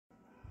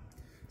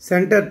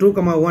center 2,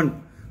 1,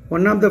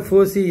 one of the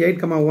four C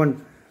 8, 1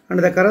 and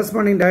the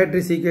corresponding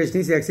directrix equation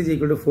is x is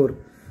equal to 4.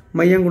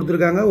 மையம்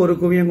கொடுத்திருக்காங்க, ஒரு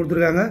குவியம்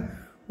கொடுத்திருக்காங்க,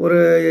 ஒரு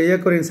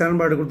இயக்குறியின்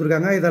சமன்பாடு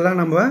கொடுத்திருக்காங்க. இதெல்லாம்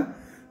நம்ம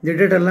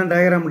ஜெனரேட்டர்லாம்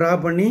டயகிராம் டிரா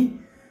பண்ணி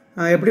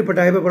எப்படிப்பட்ட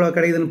ஹைபர்போலா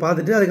கிடைக்குதுன்னு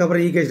பார்த்துட்டு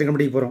அதுக்கப்புறம் ஈக்குவேஷன்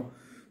கண்டுபிடிக்க போகிறோம்.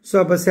 ஸோ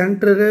அப்போ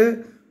centre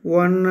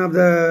one of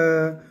the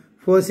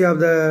foresee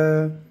of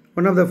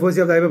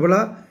the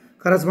hyperbola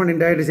corresponding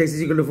directrix x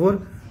is equal to 4.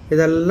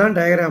 இதெல்லாம்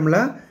டயகிராமில்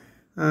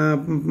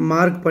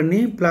மார்க் பண்ணி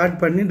பிளாட்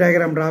பண்ணி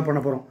டயகிராம் ட்ரா பண்ண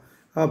போகிறோம்.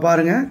 அப்போ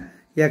பாருங்கள்,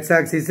 எக்ஸ்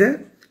ஆக்சிஸு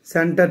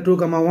சென்டர் 2,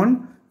 1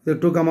 இது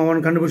 2, 1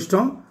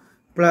 கண்டுபிடிச்சிட்டோம்.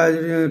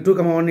 2,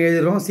 1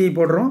 எழுதிடுறோம், சி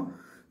போடுறோம்.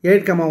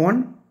 8,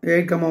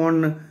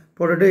 1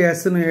 போட்டுட்டு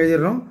எஸ்ன்னு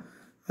எழுதிடுறோம்.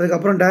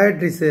 அதுக்கப்புறம்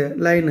டைரக்ட்ரிக்ஸு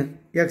line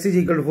x is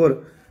equal to 4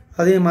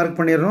 அதையும் மார்க்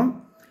பண்ணிடுறோம்.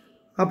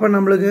 அப்போ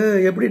நம்மளுக்கு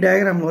எப்படி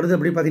டயகிராம் வருது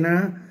அப்படி பார்த்தீங்கன்னா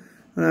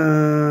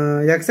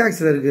எக்ஸ்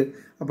ஆக்சிஸில் இருக்குது.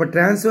 அப்போ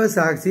transverse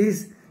axis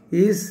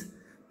is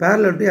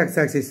parallel to x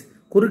axis,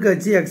 குறுக்கு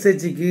அச்சு x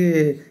அச்சுக்கு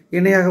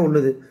இணையாக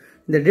உள்ளது.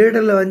 இந்த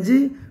டேட்டாவில் வந்து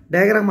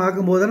டயக்ராம்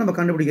ஆக்கும்போது தான் நம்ம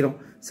கண்டுபிடிக்கிறோம்.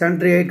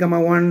 Centre 8,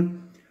 1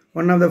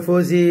 one of the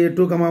four C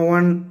 2,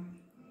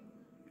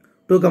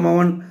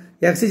 1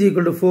 x is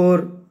equal to 4.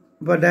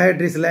 இப்போ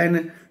டைரக்ட்ரிக்ஸ் லைன்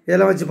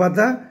இதெல்லாம் வச்சு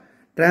பார்த்தா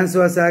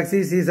transverse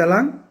axis is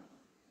along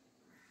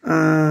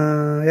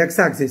x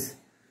axis,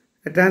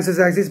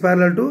 transverse axis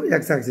parallel to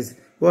x axis.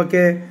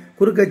 Okay,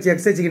 குறுக்கு அச்சு x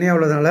அச்சுக்கு இணையாக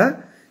உள்ளதுனால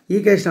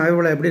ஈக்குவேஷன்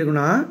அவைபோலா எப்படி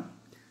இருக்குன்னா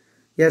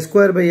s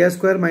square by a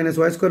square minus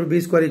y square b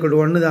square equal to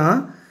 1 தான்.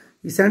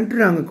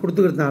 சென்டர் நாங்கள்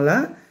கொடுத்துக்கிறதுனால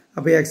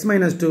அப்போ x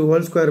minus 2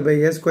 whole square by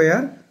a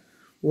square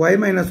y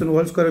minus 1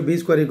 whole square b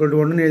square equal to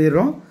 1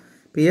 எழுதிடுறோம்.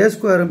 இப்போ a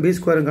square b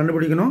square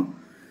கண்டுபிடிக்கணும்.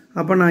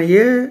 அப்போ நான்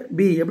a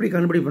b எப்படி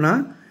கண்டுபிடிப்பேன்னா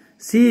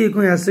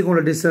சிக்கும் எஸ்ஸுக்கும்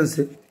உள்ள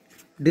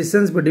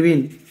distance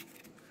between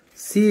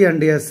c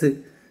and s.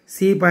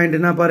 c point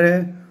என்ன பாரு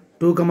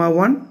 2,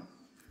 1,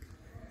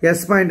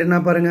 s பாயிண்ட் என்ன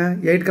பாருங்க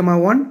 8,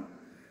 1,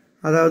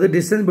 அதாவது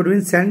distance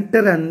between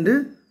centre and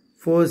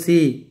 4C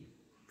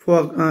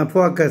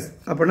focus.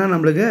 அப்படின்னா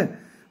நம்மளுக்கு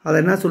அதை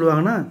என்ன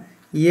சொல்லுவாங்கன்னா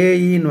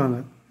ஏஇன்னுவாங்க,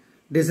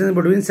 distance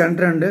between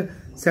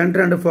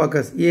centre and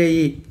focus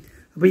AE.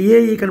 அப்போ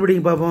ஏஇ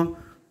கண்டுபிடிக்க பார்ப்போம்.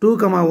 2,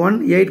 1,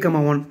 8,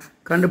 1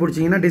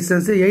 கண்டுபிடிச்சிங்கன்னா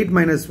டிஸ்டன்ஸு 8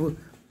 minus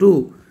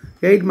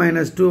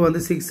 2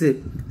 வந்து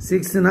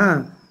 6னா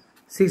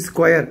 6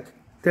 ஸ்கொயர்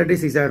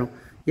 36 ஆகிடும்.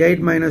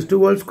 8 minus 2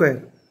 whole square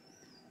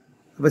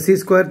அப்போ 6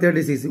 square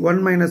 36.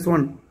 1 minus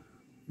 1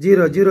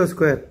 0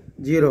 square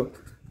 0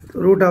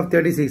 root of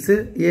 36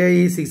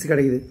 AE 6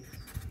 கிடைக்குது.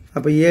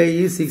 அப்போ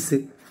AE 6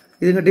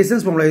 இதுங்க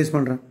டிஸ்டன்ஸ் ஃபார்முலா யூஸ்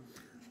பண்ணுறேன்.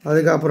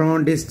 அதுக்கப்புறம்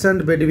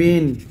distance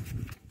between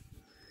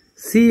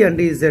C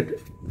and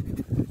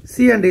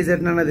Z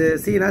என்னது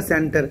சினா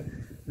சென்டர்,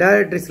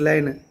 டைரக்ட்ரிக்ஸ்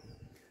லைனு.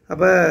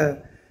 அப்போ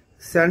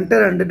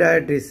சென்டர் அண்டு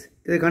டைரக்ட்ரிக்ஸ்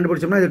இது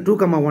கண்டுபிடிச்சோம்னா இது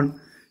 2, 1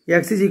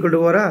 x is equal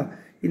to 4.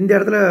 இந்த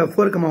இடத்துல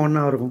 4,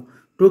 1 இருக்கும்.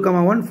 2,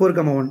 1,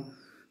 4, 1.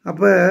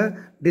 அப்போ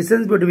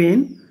distance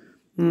between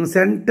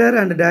centre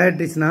and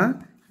டைரக்ட்ரிக்ஸ்னா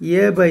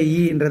a by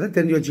e-ன்றதை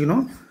தெரிஞ்சு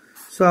வச்சுக்கணும்.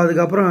 ஸோ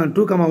அதுக்கப்புறம்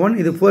 2, 1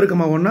 இது 4,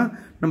 1னா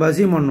நம்ம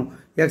அசியூம் பண்ணணும்.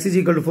 x is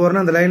equal to 4னா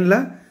அந்த லைனில்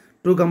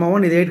 2,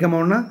 1 இது 8,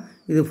 1னா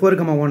இது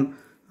 4, 1.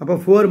 அப்போ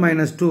 4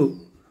 minus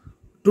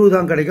 2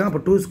 தான் கிடைக்கும்.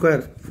 அப்போ 2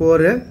 square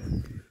 4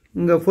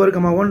 இங்கே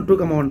 4, 1 2,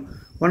 1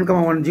 1,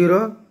 1 0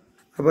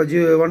 அப்போ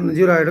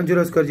 0 ஆகிடும்.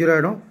 0 square 0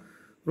 ஆகிடும்.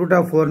 ரூட்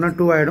ஆஃப் 4னா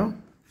 2 ஆகிடும்.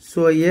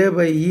 So a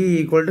by e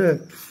equal to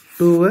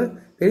 2.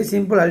 Very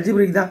simple,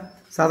 algebraic தான்,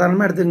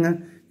 சாதாரணமாக எடுத்துக்கங்க.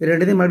 இது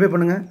ரெண்டுத்தையும் மல்டிப்ளை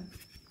பண்ணுங்கள்.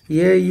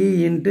 AE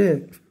into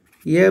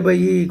A by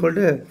E equal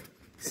to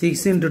 6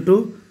 into 2.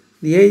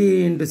 AE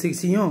into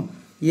 6யும்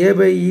A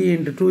by E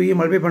into 2யும்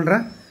multiply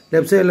பண்ணுறேன்.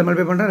 லெஃப்ட் சைடில்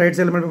மல்டிப்ளை பண்ணுறேன், ரைட்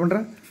சைடில் மல்டிப்ளை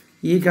பண்ணுறேன்.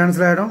 E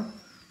கேன்சல் ஆகிடும்.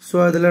 ஸோ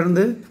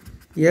அதிலேருந்து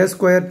A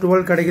square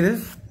 12 கிடைக்குது.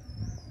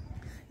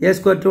 A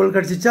square 12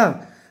 கிடச்சிச்சா.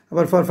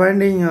 அப்புறம் for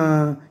finding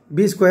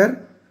B square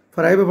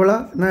for hyperbola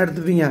என்ன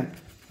எடுத்துப்பீங்க?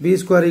 B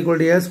square equal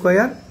to A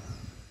square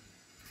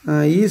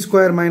E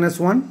square minus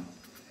 1.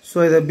 So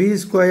இதை B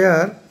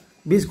square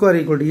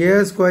equal to A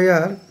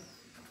square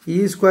E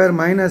square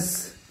minus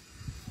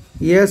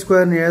A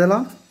square னு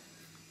எழுதலாம்.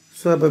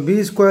 So அப்போ B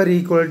square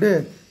equal to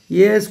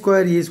A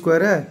square E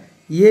square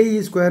AE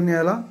square னு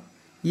எழுதலாம்.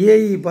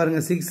 AE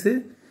பாருங்கள் 6.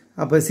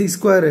 அப்போ 6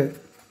 square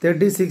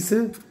 36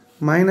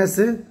 minus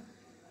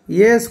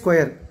A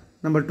square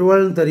நம்ம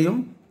 12 தெரியும்.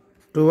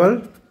 12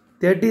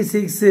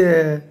 36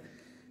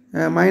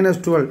 minus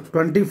 12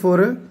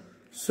 24.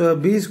 ஸோ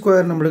B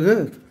square நம்மளுக்கு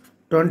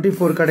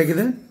 24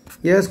 கிடைக்குது.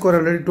 A square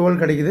ஆல்ரெடி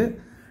 12 கிடைக்குது.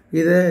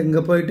 இதை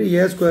இங்கே போயிட்டு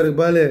A ஸ்கொயருக்கு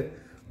பதில்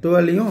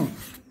 12யும்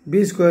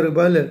B ஸ்கொயருக்கு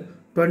பதில்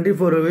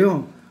 24வையும்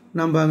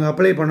நம்ம அங்கே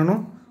அப்ளை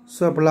பண்ணணும்.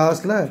 ஸோ அப்போ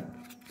லாஸ்ட்டில்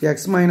x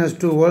minus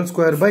 2 whole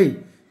square by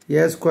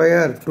A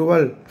square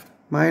 12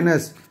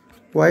 minus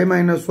y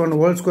minus 1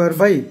 whole square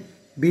by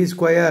B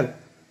square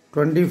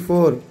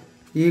 24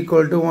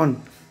 equal to 1,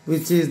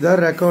 which is the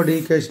record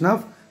equation of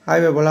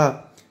hyperbola.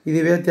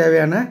 இதுவே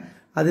தேவையான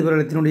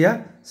அதிபரத்தினுடைய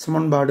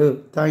சமன்பாடு.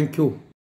 தேங்க்யூ.